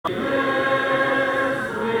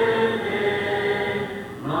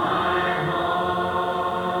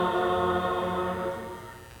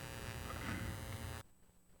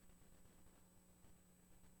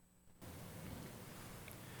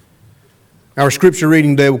Our scripture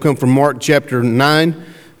reading today will come from Mark chapter 9,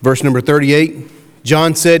 verse number 38.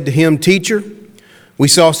 John said to him, "Teacher, we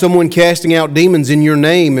saw someone casting out demons in your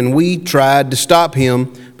name, and we tried to stop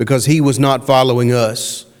him because he was not following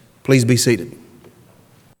us." Please be seated.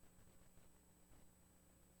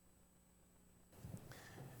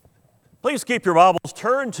 Please keep your Bibles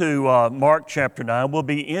turned to Mark chapter 9. We'll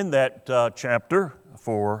be in that chapter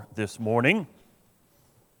for this morning.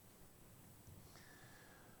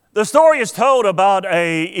 The story is told about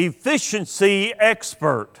an efficiency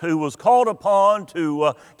expert who was called upon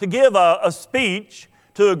to give a speech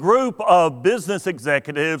to a group of business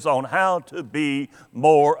executives on how to be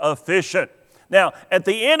more efficient. Now, at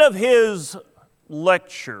the end of his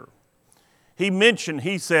lecture,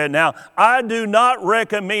 he said, "Now, I do not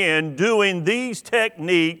recommend doing these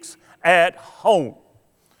techniques at home."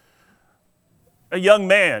 A young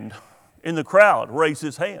man in the crowd raised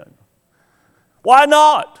his hand. "Why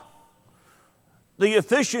not?" The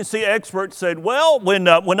efficiency expert said, "Well, when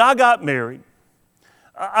I got married,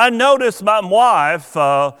 I noticed my wife,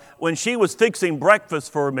 when she was fixing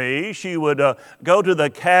breakfast for me, she would go to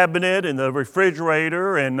the cabinet and the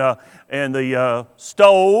refrigerator and the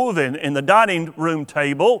stove and the dining room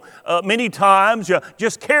table, many times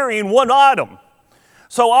just carrying one item.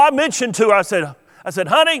 So I mentioned to her, I said,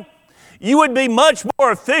 honey, you would be much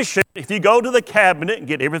more efficient if you go to the cabinet and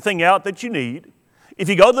get everything out that you need. If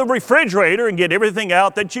you go to the refrigerator and get everything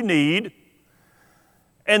out that you need,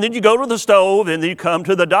 and then you go to the stove and then you come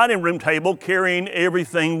to the dining room table carrying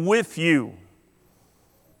everything with you."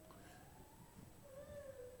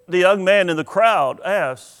 The young man in the crowd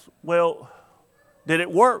asked, "Well, did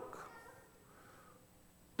it work?"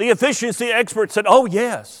 The efficiency expert said, "Oh,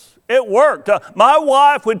 yes, it worked. My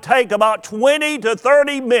wife would take about 20 to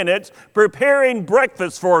 30 minutes preparing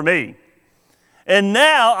breakfast for me. And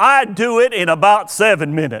now I do it in about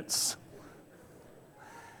 7 minutes."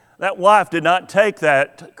 That wife did not take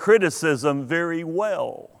that criticism very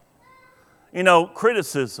well. You know,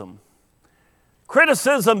 criticism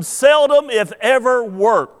seldom, if ever,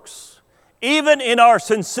 works. Even in our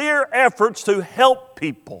sincere efforts to help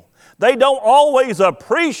people, they don't always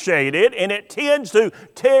appreciate it, and it tends to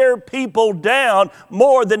tear people down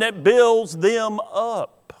more than it builds them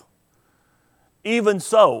up. Even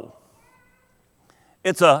so,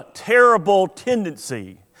 it's a terrible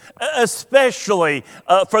tendency, especially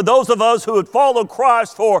for those of us who had followed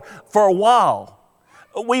Christ for a while.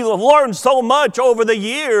 We have learned so much over the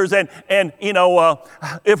years, and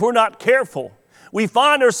if we're not careful, we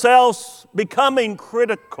find ourselves becoming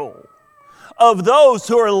critical of those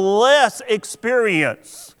who are less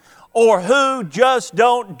experienced or who just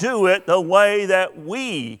don't do it the way that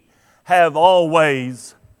we have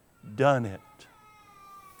always done it.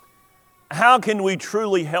 How can we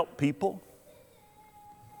truly help people?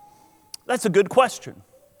 That's a good question.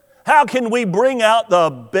 How can we bring out the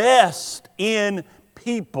best in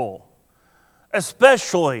people,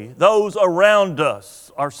 especially those around us,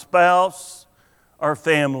 our spouse, our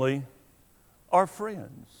family, our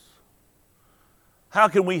friends? How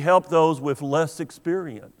can we help those with less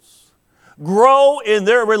experience grow in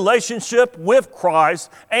their relationship with Christ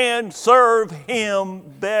and serve Him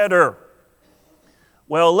better?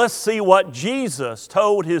 Well, let's see what Jesus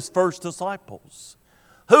told His first disciples,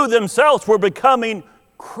 who themselves were becoming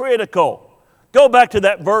critical. Go back to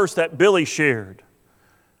that verse that Billy shared.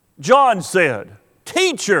 John said,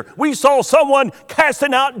 "Teacher, we saw someone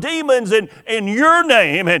casting out demons in your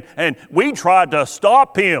name, and we tried to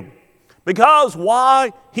stop him." Because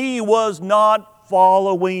why? He was not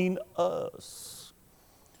following us.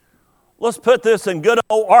 Let's put this in good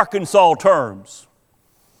old Arkansas terms.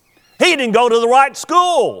 He didn't go to the right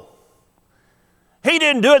school. He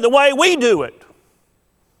didn't do it the way we do it.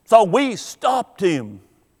 So we stopped him.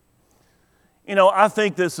 You know, I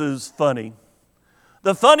think this is funny.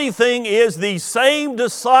 The funny thing is, these same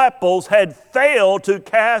disciples had failed to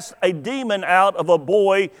cast a demon out of a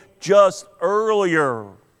boy just earlier.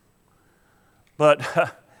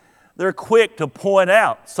 But they're quick to point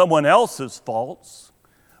out someone else's faults,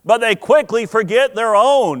 but they quickly forget their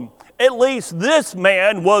own. At least this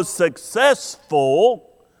man was successful,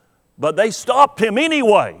 but they stopped him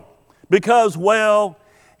anyway because, well,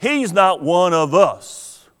 he's not one of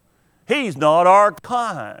us. He's not our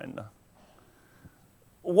kind.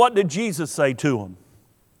 What did Jesus say to him?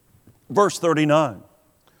 Verse 39.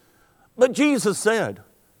 But Jesus said,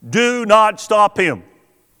 "Do not stop him.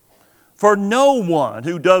 For no one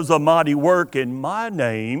who does a mighty work in my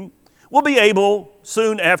name will be able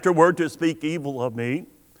soon afterward to speak evil of me.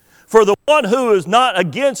 For the one who is not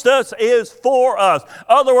against us is for us." In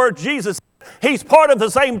other words, Jesus, He's part of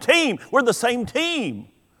the same team. We're the same team.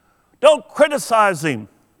 Don't criticize him.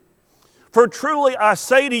 For truly I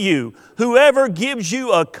say to you, whoever gives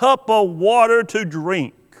you a cup of water to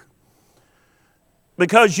drink,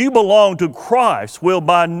 because you belong to Christ, will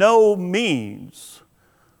by no means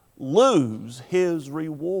lose his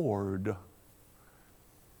reward.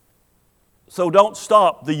 So don't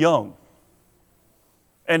stop the young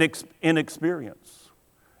and inexperienced.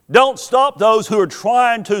 Don't stop those who are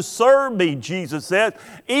trying to serve me, Jesus says,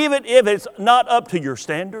 even if it's not up to your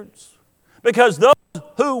standards. Because those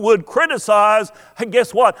who would criticize,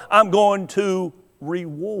 guess what? I'm going to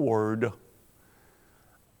reward.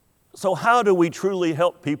 So how do we truly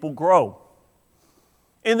help people grow?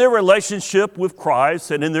 In their relationship with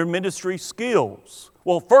Christ and in their ministry skills.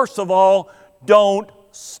 Well, first of all, don't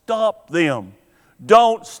stop them.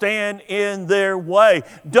 Don't stand in their way.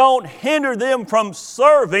 Don't hinder them from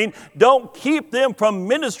serving. Don't keep them from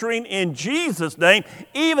ministering in Jesus' name,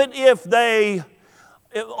 even if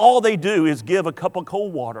all they do is give a cup of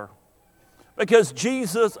cold water. Because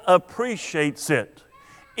Jesus appreciates it,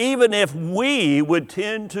 even if we would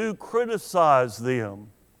tend to criticize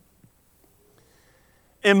them.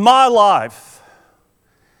 In my life,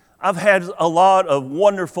 I've had a lot of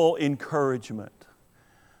wonderful encouragement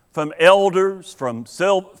from elders, from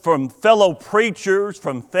fellow preachers,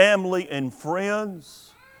 from family and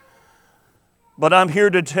friends. But I'm here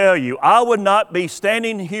to tell you, I would not be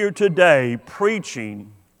standing here today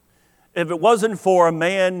preaching if it wasn't for a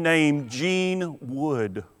man named Gene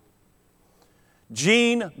Wood.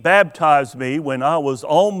 Gene baptized me when I was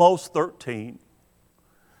almost 13.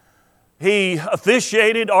 He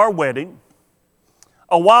officiated our wedding.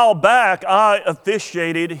 A while back, I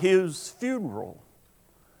officiated his funeral.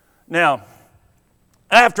 Now,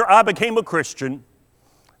 after I became a Christian,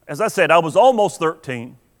 as I said, I was almost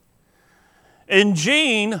 13. And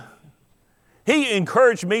Gene, he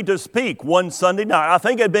encouraged me to speak one Sunday night. I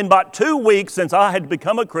think it had been about 2 weeks since I had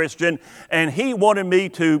become a Christian, and he wanted me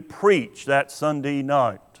to preach that Sunday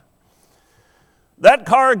night. That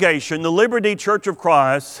congregation, the Liberty Church of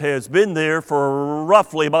Christ, has been there for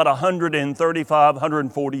roughly about 135,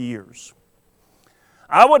 140 years.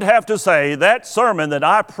 I would have to say that sermon that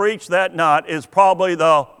I preached that night is probably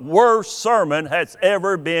the worst sermon that's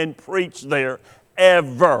ever been preached there,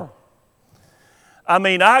 ever. I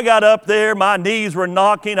mean, I got up there, my knees were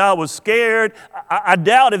knocking, I was scared. I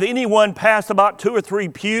doubt if anyone past about 2 or 3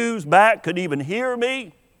 pews back could even hear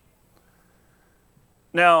me.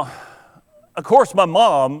 Now, of course, my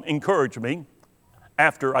mom encouraged me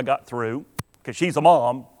after I got through, because she's a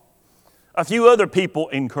mom. A few other people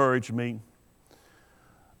encouraged me.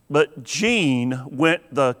 But Gene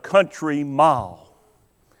went the country mile.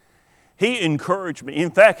 He encouraged me.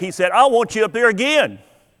 In fact, he said, I want you up there again.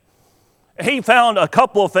 He found a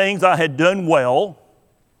couple of things I had done well,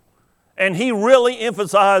 and he really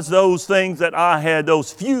emphasized those things that I had,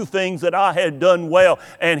 those few things that I had done well,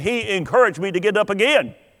 and he encouraged me to get up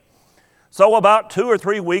again. So about 2 or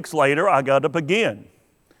 3 weeks later, I got up again.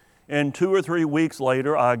 And 2 or 3 weeks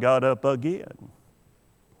later, I got up again.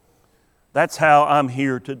 That's how I'm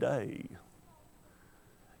here today.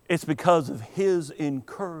 It's because of his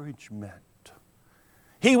encouragement.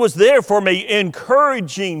 He was there for me,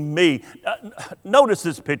 encouraging me. Notice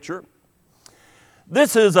this picture.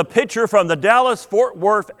 This is a picture from the Dallas-Fort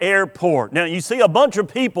Worth Airport. Now, you see a bunch of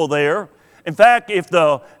people there. In fact, if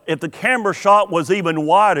the camera shot was even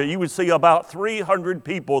wider, you would see about 300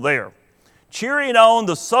 people there, cheering on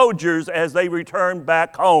the soldiers as they returned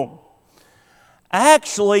back home.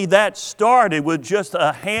 Actually, that started with just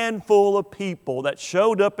a handful of people that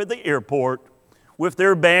showed up at the airport with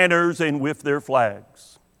their banners and with their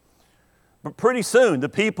flags. But pretty soon, the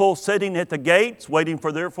people sitting at the gates waiting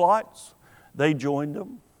for their flights, they joined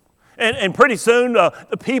them. And pretty soon,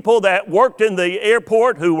 the people that worked in the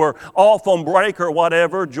airport who were off on break or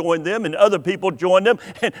whatever joined them, and other people joined them.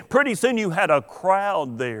 And pretty soon, you had a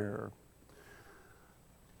crowd there.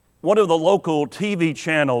 One of the local TV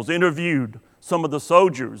channels interviewed some of the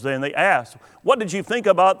soldiers, and they asked, what did you think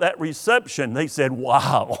about that reception? They said,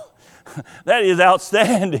 wow, that is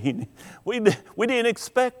outstanding. We didn't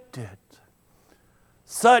expect it.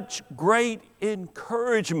 Such great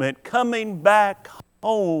encouragement coming back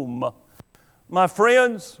home. My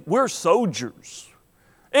friends, we're soldiers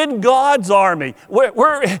in God's army.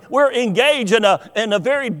 We're engaged in a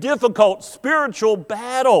very difficult spiritual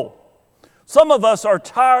battle. Some of us are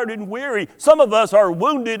tired and weary. Some of us are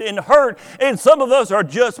wounded and hurt. And some of us are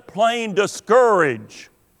just plain discouraged.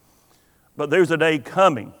 But there's a day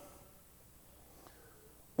coming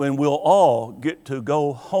when we'll all get to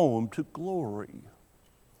go home to glory.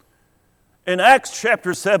 In Acts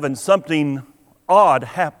chapter 7, something odd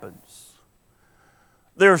happens.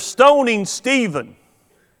 They're stoning Stephen.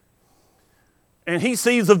 And he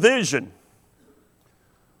sees a vision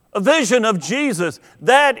of Jesus.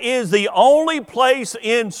 That is the only place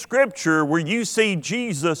in Scripture where you see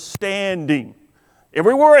Jesus standing.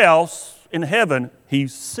 Everywhere else in heaven,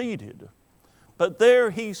 he's seated. But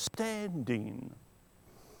there he's standing.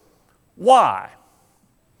 Why?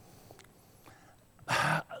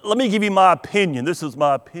 Let me give you my opinion. This is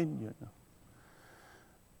my opinion.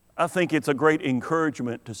 I think it's a great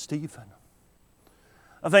encouragement to Stephen.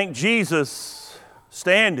 I think Jesus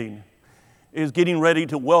standing is getting ready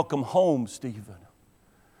to welcome home Stephen.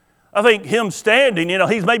 I think him standing,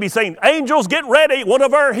 he's maybe saying, angels, get ready. One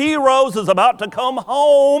of our heroes is about to come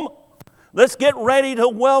home. Let's get ready to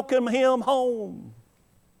welcome him home.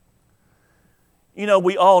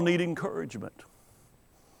 We all need encouragement.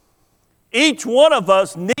 Each one of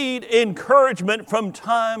us need encouragement from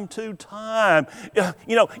time to time.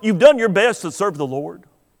 You've done your best to serve the Lord,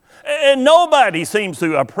 and nobody seems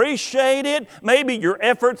to appreciate it. Maybe your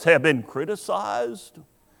efforts have been criticized,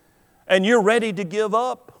 and you're ready to give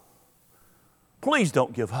up. Please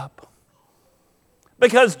don't give up,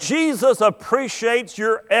 because Jesus appreciates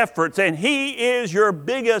your efforts, and He is your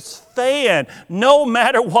biggest fan. No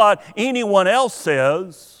matter what anyone else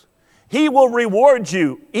says, He will reward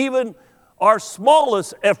you, even our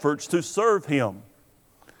smallest efforts to serve Him.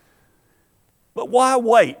 But why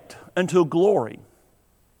wait until glory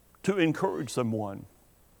to encourage someone?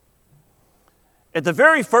 At the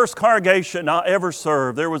very first congregation I ever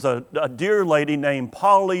served, there was a dear lady named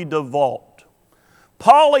Polly DeVault.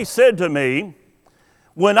 Polly said to me,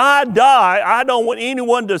 when I die, I don't want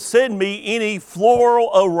anyone to send me any floral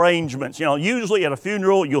arrangements. Usually at a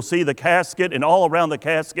funeral, you'll see the casket, and all around the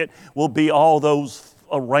casket will be all those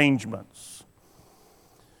arrangements.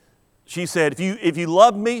 She said, if you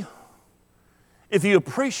love me, if you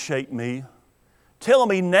appreciate me, tell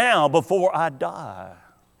me now before I die.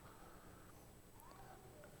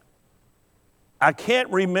 I can't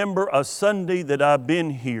remember a Sunday that I've been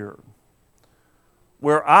here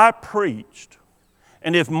where I preached,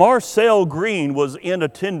 and if Marcel Green was in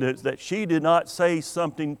attendance, that she did not say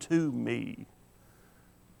something to me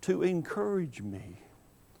to encourage me.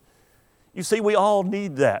 You see, we all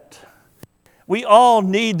need that. We all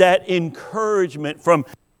need that encouragement from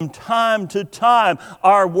time to time.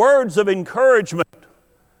 Our words of encouragement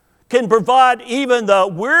can provide even the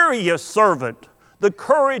weariest servant the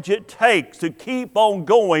courage it takes to keep on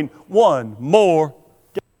going one more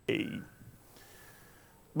day.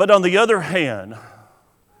 But on the other hand,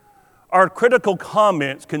 our critical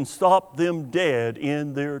comments can stop them dead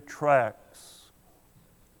in their tracks.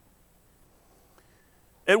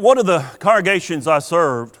 At one of the congregations I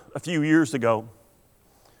served a few years ago,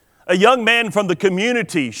 a young man from the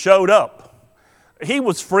community showed up. He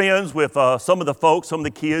was friends with some of the folks, some of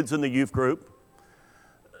the kids in the youth group.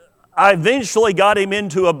 I eventually got him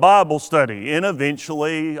into a Bible study, and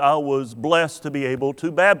eventually I was blessed to be able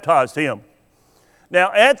to baptize him.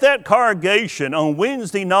 Now, at that congregation on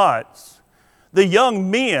Wednesday nights, the young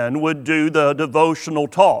men would do the devotional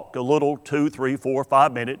talk, a little 2, 3, 4,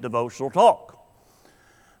 5-minute devotional talk.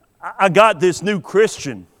 I got this new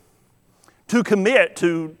Christian to commit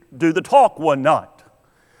to do the talk one night.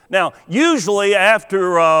 Now, usually after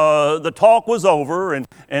the talk was over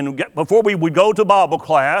and before we would go to Bible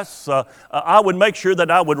class, I would make sure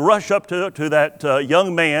that I would rush up to that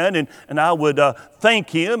young man and I would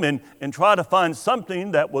thank him and try to find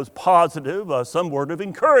something that was positive, some word of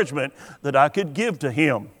encouragement that I could give to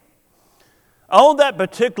him. On that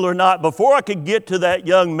particular night, before I could get to that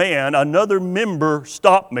young man, another member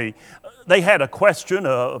stopped me. They had a question,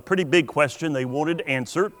 a pretty big question they wanted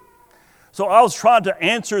answered. So I was trying to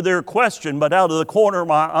answer their question, but out of the corner of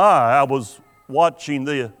my eye, I was watching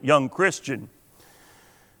the young Christian.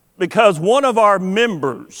 Because one of our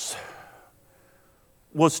members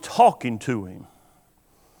was talking to him.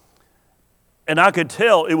 And I could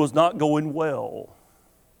tell it was not going well.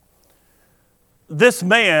 This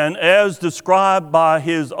man, as described by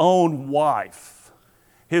his own wife,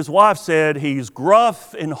 his wife said he's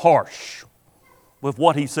gruff and harsh with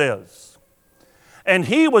what he says. And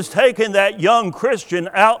he was taking that young Christian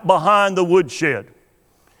out behind the woodshed.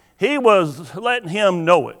 He was letting him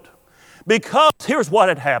know it. Because here's what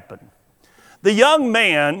had happened. The young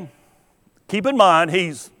man, keep in mind,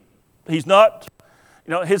 he's not,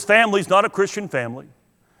 his family's not a Christian family.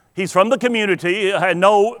 He's from the community, had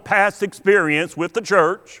no past experience with the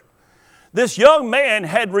church. This young man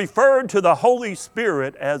had referred to the Holy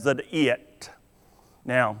Spirit as an it.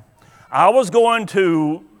 Now, I was going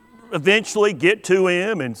to eventually get to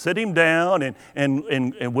him and sit him down,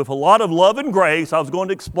 and with a lot of love and grace, I was going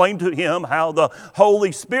to explain to him how the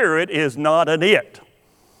Holy Spirit is not an it.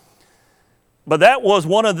 But that was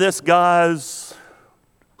one of this guy's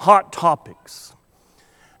hot topics.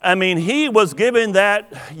 I mean, he was giving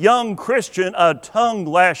that young Christian a tongue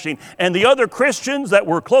lashing, and the other Christians that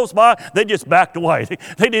were close by, they just backed away.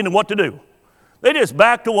 They didn't know what to do. They just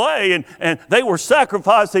backed away, and they were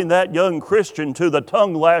sacrificing that young Christian to the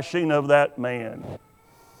tongue lashing of that man.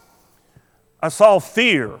 I saw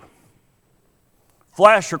fear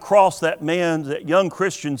flash across that young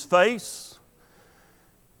Christian's face,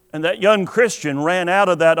 and that young Christian ran out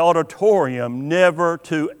of that auditorium never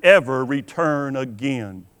to ever return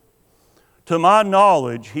again. To my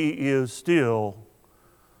knowledge, he is still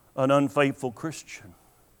an unfaithful Christian.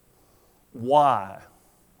 Why?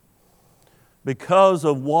 Because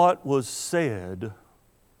of what was said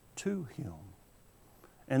to him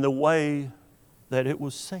and the way that it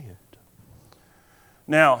was said.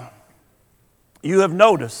 Now, you have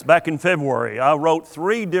noticed back in February, I wrote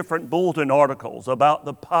 3 different bulletin articles about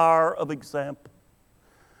the power of example.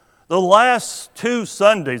 The last 2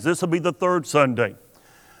 Sundays, this will be the 3rd Sunday,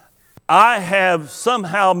 I have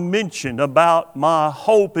somehow mentioned about my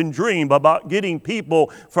hope and dream about getting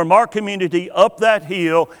people from our community up that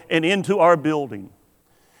hill and into our building.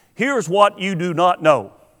 Here's what you do not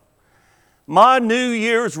know. My New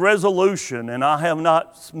Year's resolution, and I have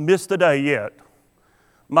not missed a day yet,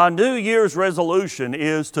 my New Year's resolution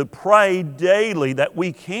is to pray daily that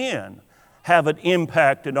we can have an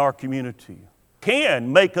impact in our community,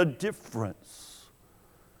 can make a difference.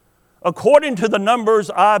 According to the numbers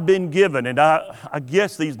I've been given, and I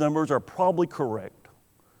guess these numbers are probably correct,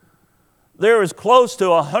 there is close to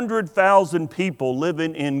 100,000 people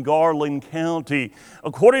living in Garland County.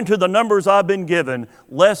 According to the numbers I've been given,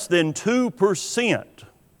 less than 2%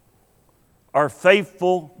 are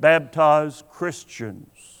faithful, baptized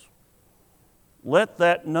Christians. Let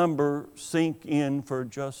that number sink in for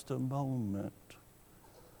just a moment.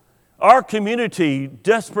 Our community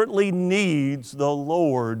desperately needs the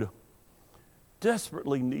Lord.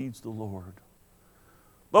 Desperately needs the Lord.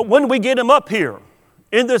 But when we get them up here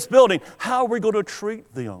in this building, how are we going to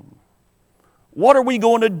treat them? What are we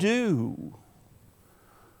going to do?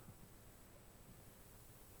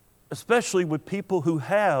 Especially with people who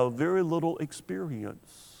have very little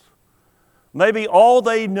experience. Maybe all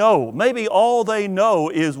they know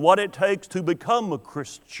is what it takes to become a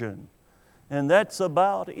Christian. And that's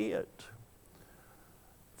about it.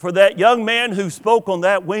 For that young man who spoke on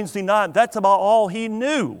that Wednesday night, that's about all he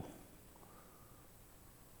knew.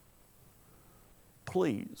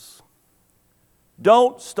 Please,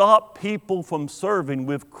 don't stop people from serving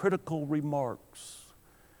with critical remarks.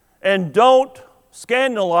 And don't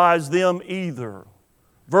scandalize them either.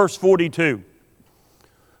 Verse 42.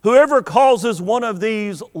 Whoever causes one of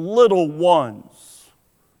these little ones,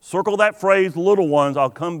 circle that phrase, little ones, I'll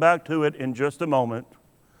come back to it in just a moment,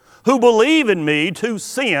 who believe in me to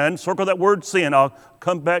sin, circle that word sin, I'll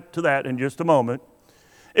come back to that in just a moment.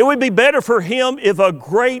 It would be better for him if a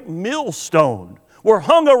great millstone were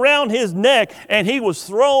hung around his neck and he was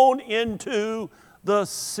thrown into the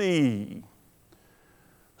sea.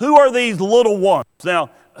 Who are these little ones?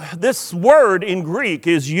 Now, this word in Greek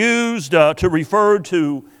is used to refer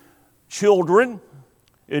to children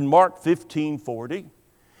in Mark 15:40.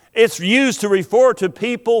 It's used to refer to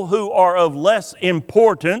people who are of less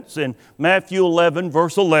importance in Matthew 11,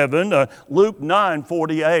 verse 11, Luke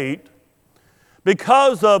 9:48.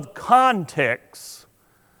 Because of context,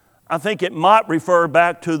 I think it might refer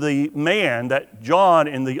back to the man that John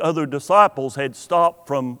and the other disciples had stopped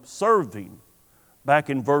from serving back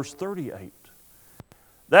in verse 38.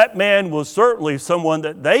 That man was certainly someone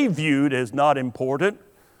that they viewed as not important.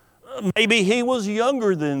 Maybe he was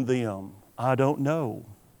younger than them. I don't know.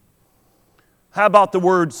 How about the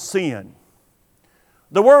word sin?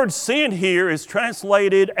 The word sin here is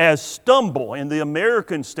translated as stumble in the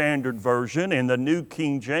American Standard Version and the New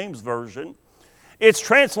King James Version. It's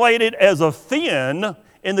translated as offend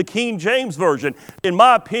in the King James Version. In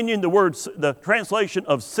my opinion, the translation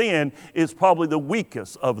of sin is probably the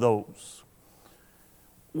weakest of those.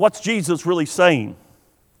 What's Jesus really saying?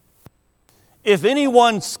 If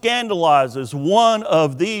anyone scandalizes one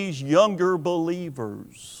of these younger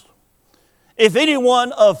believers, if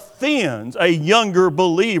anyone offends a younger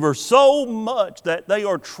believer so much that they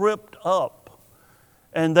are tripped up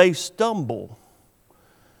and they stumble,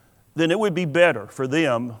 then it would be better for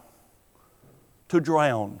them to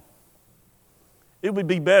drown. It would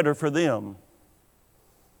be better for them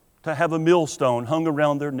to have a millstone hung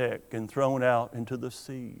around their neck and thrown out into the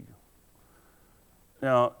sea.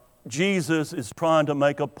 Now, Jesus is trying to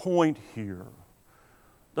make a point here.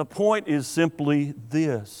 The point is simply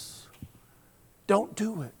this: don't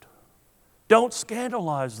do it. Don't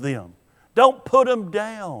scandalize them. Don't put them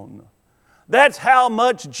down. That's how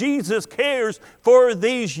much Jesus cares for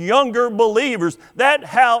these younger believers.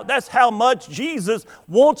 That's how much Jesus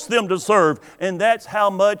wants them to serve, and that's how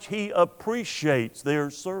much He appreciates their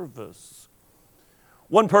service.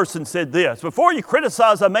 One person said this: before you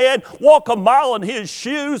criticize a man, walk a mile in his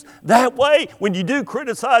shoes. That way, when you do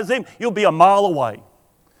criticize him, you'll be a mile away.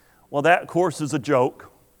 Well, that, of course, is a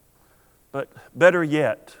joke. But better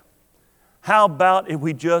yet, how about if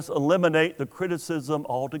we just eliminate the criticism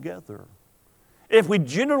altogether? If we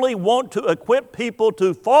generally want to equip people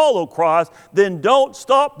to follow Christ, then don't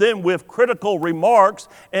stop them with critical remarks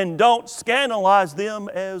and don't scandalize them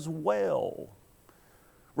as well.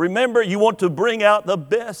 Remember, you want to bring out the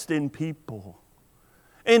best in people.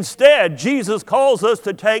 Instead, Jesus calls us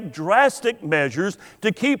to take drastic measures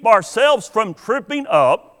to keep ourselves from tripping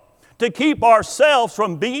up, to keep ourselves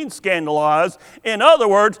from being scandalized. In other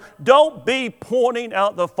words, don't be pointing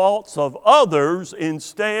out the faults of others.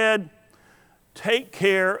 Instead, take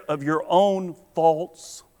care of your own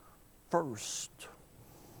faults first.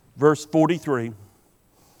 Verse 43,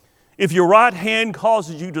 if your right hand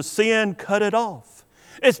causes you to sin, cut it off.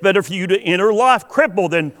 It's better for you to enter life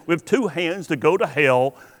crippled than with two hands to go to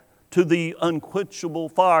hell, to the unquenchable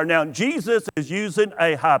fire. Now, Jesus is using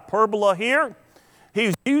a hyperbola here.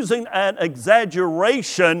 He's using an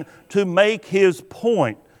exaggeration to make His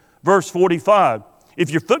point. Verse 45,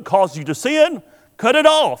 if your foot causes you to sin, cut it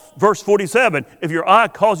off. Verse 47, if your eye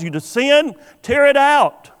causes you to sin, tear it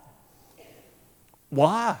out.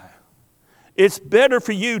 Why? It's better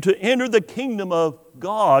for you to enter the kingdom of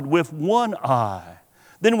God with one eye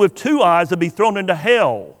than with two eyes to be thrown into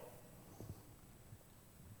hell.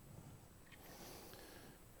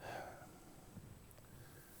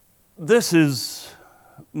 This is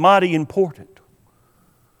mighty important.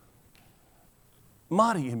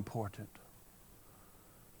 Mighty important.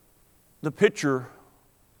 The picture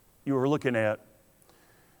you are looking at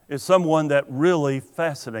is someone that really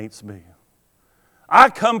fascinates me. I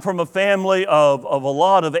come from a family of a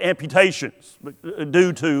lot of amputations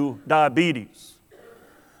due to diabetes.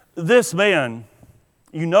 This man,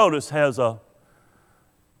 you notice, has a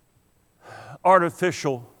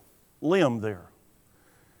artificial limb there.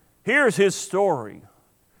 Here's his story.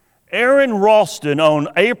 Aaron Ralston, on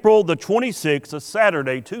April the 26th, a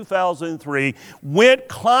Saturday, 2003, went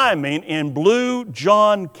climbing in Blue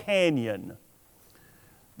John Canyon.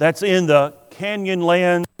 That's in the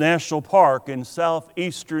Canyonlands National Park in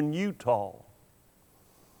southeastern Utah.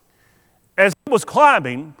 As he was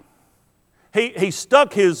climbing, he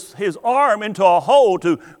stuck his arm into a hole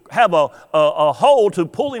to have a hole to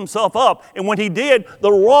pull himself up. And when he did,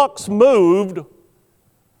 the rocks moved,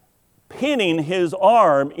 pinning his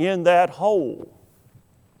arm in that hole.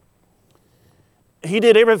 He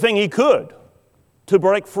did everything he could to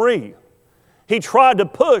break free. He tried to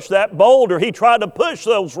push that boulder. He tried to push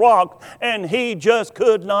those rocks, and he just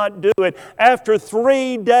could not do it. After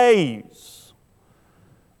 3 days,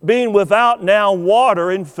 being without now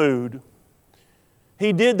water and food,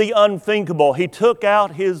 he did the unthinkable. He took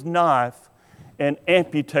out his knife and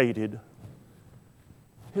amputated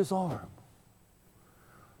his arm.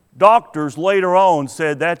 Doctors later on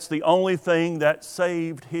said that's the only thing that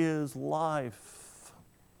saved his life.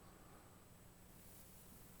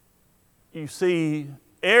 You see,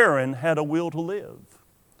 Aaron had a will to live.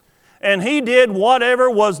 And he did whatever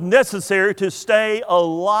was necessary to stay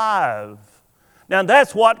alive. Now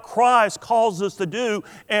that's what Christ calls us to do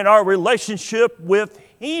in our relationship with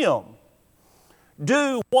Him.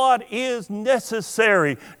 Do what is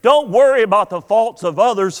necessary. Don't worry about the faults of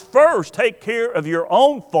others. First, take care of your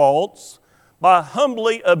own faults by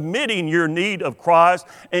humbly admitting your need of Christ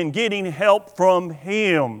and getting help from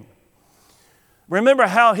Him. Remember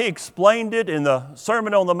how He explained it in the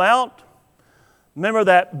Sermon on the Mount? Remember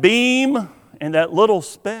that beam and that little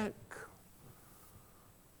speck?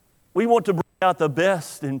 We want to bring out the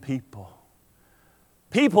best in people.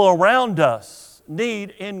 People around us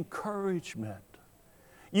need encouragement.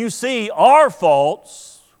 You see, our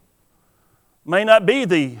faults may not be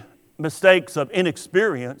the mistakes of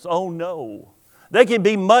inexperience. Oh no. They can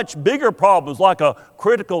be much bigger problems like a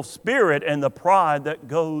critical spirit and the pride that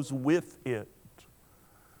goes with it.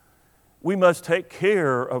 We must take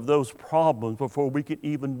care of those problems before we can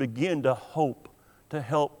even begin to hope to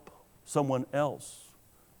help someone else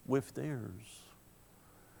with theirs.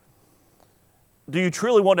 Do you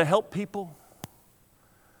truly want to help people?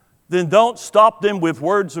 Then don't stop them with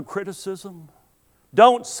words of criticism.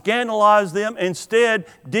 Don't scandalize them. Instead,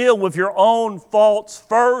 deal with your own faults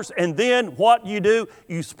first, and then what you do,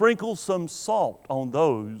 you sprinkle some salt on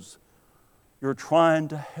those you're trying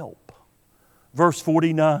to help. Verse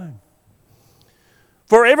 49.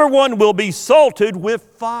 For everyone will be salted with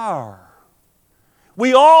fire.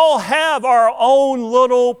 We all have our own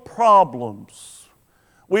little problems.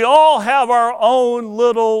 We all have our own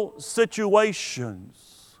little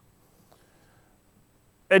situations.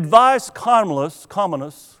 Advice communists,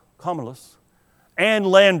 and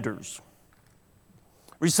Landers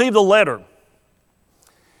received a letter.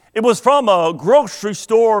 It was from a grocery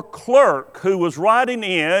store clerk who was writing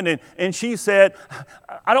in, and she said,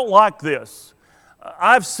 I don't like this.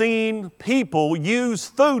 I've seen people use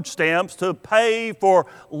food stamps to pay for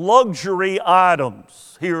luxury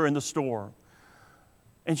items here in the store.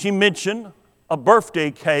 And she mentioned a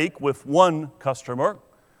birthday cake with one customer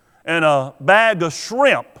and a bag of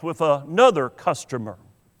shrimp with another customer.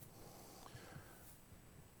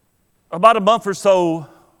 About a month or so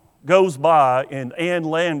goes by, and Ann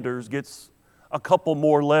Landers gets a couple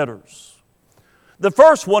more letters. The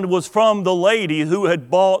first one was from the lady who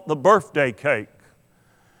had bought the birthday cake.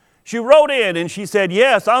 She wrote in and she said,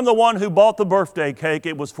 yes, I'm the one who bought the birthday cake.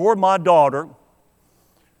 It was for my daughter,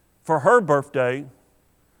 for her birthday.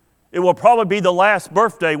 It will probably be the last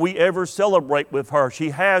birthday we ever celebrate with her.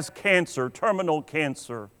 She has cancer, terminal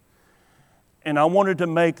cancer. And I wanted to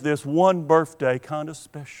make this one birthday kind of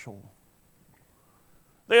special.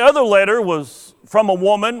 The other letter was from a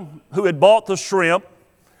woman who had bought the shrimp.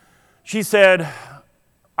 She said,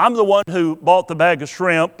 I'm the one who bought the bag of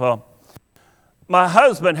shrimp. My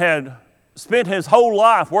husband had spent his whole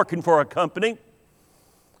life working for a company.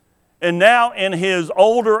 And now in his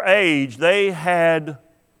older age, they had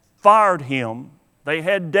fired him. They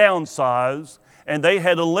had downsized, and they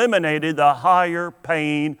had eliminated the higher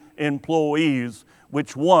paying employees,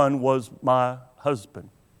 which one was my husband.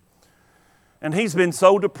 And he's been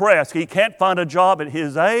so depressed. He can't find a job at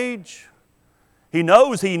his age. He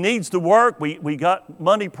knows he needs to work. We got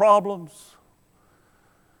money problems.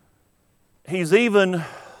 He's even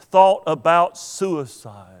thought about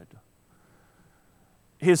suicide.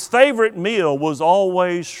 His favorite meal was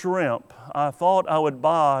always shrimp. I thought I would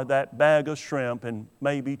buy that bag of shrimp and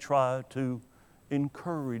maybe try to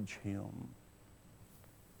encourage him.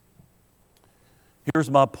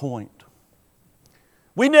 Here's my point.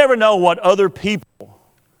 We never know what other people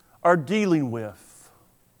are dealing with.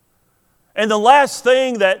 And the last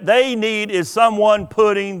thing that they need is someone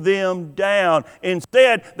putting them down.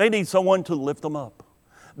 Instead, they need someone to lift them up.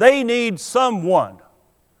 They need someone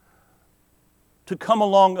to come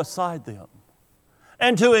alongside them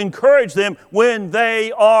and to encourage them when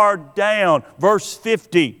they are down. Verse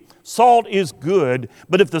 50, salt is good,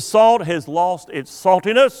 but if the salt has lost its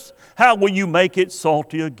saltiness, how will you make it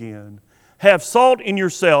salty again? Have salt in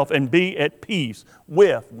yourself and be at peace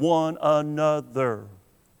with one another.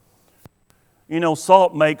 You know,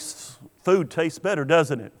 salt makes food taste better,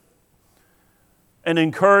 doesn't it? An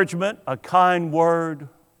encouragement, a kind word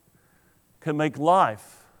can make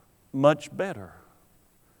life much better.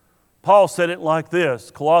 Paul said it like this,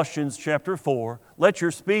 Colossians chapter 4, let your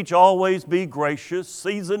speech always be gracious,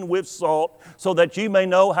 seasoned with salt, so that you may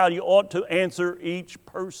know how you ought to answer each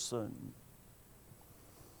person.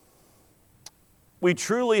 We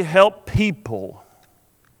truly help people,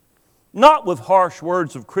 not with harsh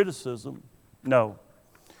words of criticism, no.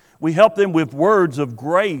 We help them with words of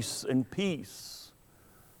grace and peace,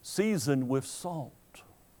 seasoned with salt.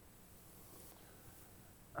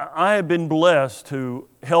 I have been blessed to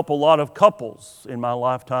help a lot of couples in my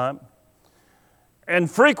lifetime. And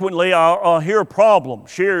frequently I'll hear a problem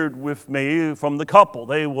shared with me from the couple.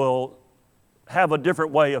 They will have a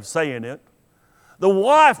different way of saying it. The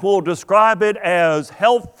wife will describe it as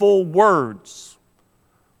helpful words.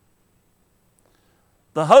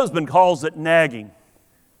 The husband calls it nagging.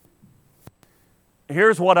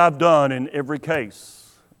 Here's what I've done in every case.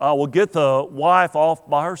 I will get the wife off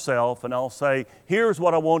by herself and I'll say, here's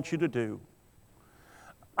what I want you to do.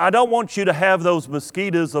 I don't want you to have those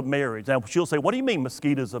mosquitoes of marriage. Now she'll say, what do you mean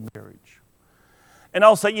mosquitoes of marriage? And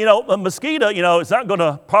I'll say, a mosquito, it's not going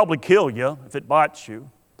to probably kill you if it bites you.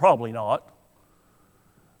 Probably not.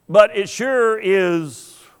 But it sure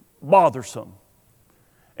is bothersome.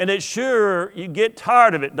 And it's sure, you get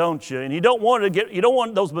tired of it, don't you? And you don't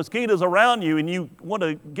want those mosquitoes around you, and you want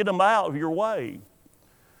to get them out of your way.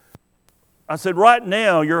 I said, right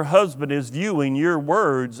now, your husband is viewing your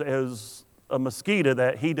words as a mosquito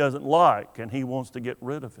that he doesn't like, and he wants to get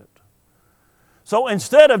rid of it. So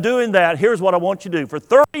instead of doing that, here's what I want you to do. For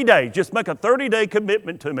 30 days, just make a 30-day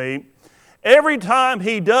commitment to me, Every time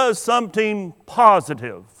he does something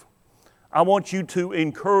positive, I want you to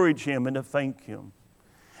encourage him and to thank him.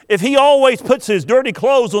 If he always puts his dirty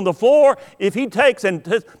clothes on the floor, if he takes and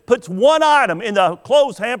puts one item in the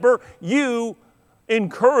clothes hamper, you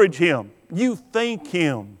encourage him. You thank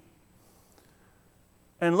him.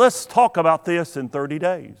 And let's talk about this in 30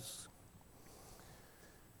 days.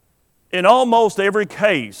 In almost every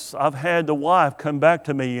case, I've had the wife come back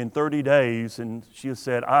to me in 30 days and she has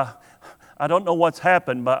said, I don't know what's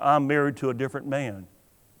happened, but I'm married to a different man.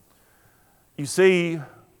 You see,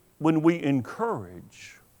 when we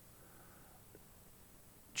encourage,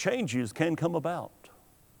 changes can come about.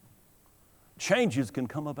 Changes can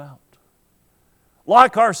come about.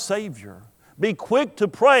 Like our Savior, be quick to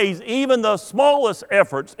praise even the smallest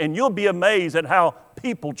efforts, and you'll be amazed at how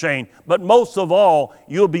people change. But most of all,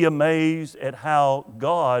 you'll be amazed at how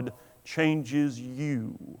God changes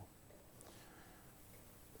you.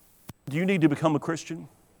 Do you need to become a Christian?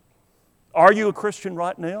 Are you a Christian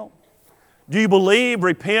right now? Do you believe,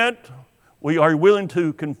 repent? Are you willing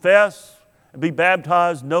to confess and be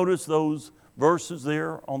baptized? Notice those verses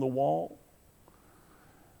there on the wall.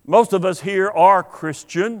 Most of us here are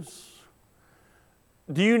Christians.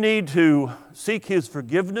 Do you need to seek His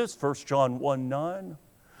forgiveness? 1 John 1:9.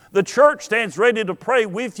 The church stands ready to pray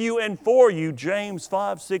with you and for you. James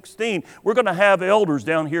 5:16. We're going to have elders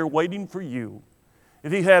down here waiting for you.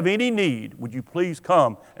 If you have any need, would you please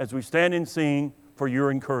come as we stand and sing for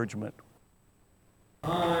your encouragement?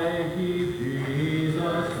 I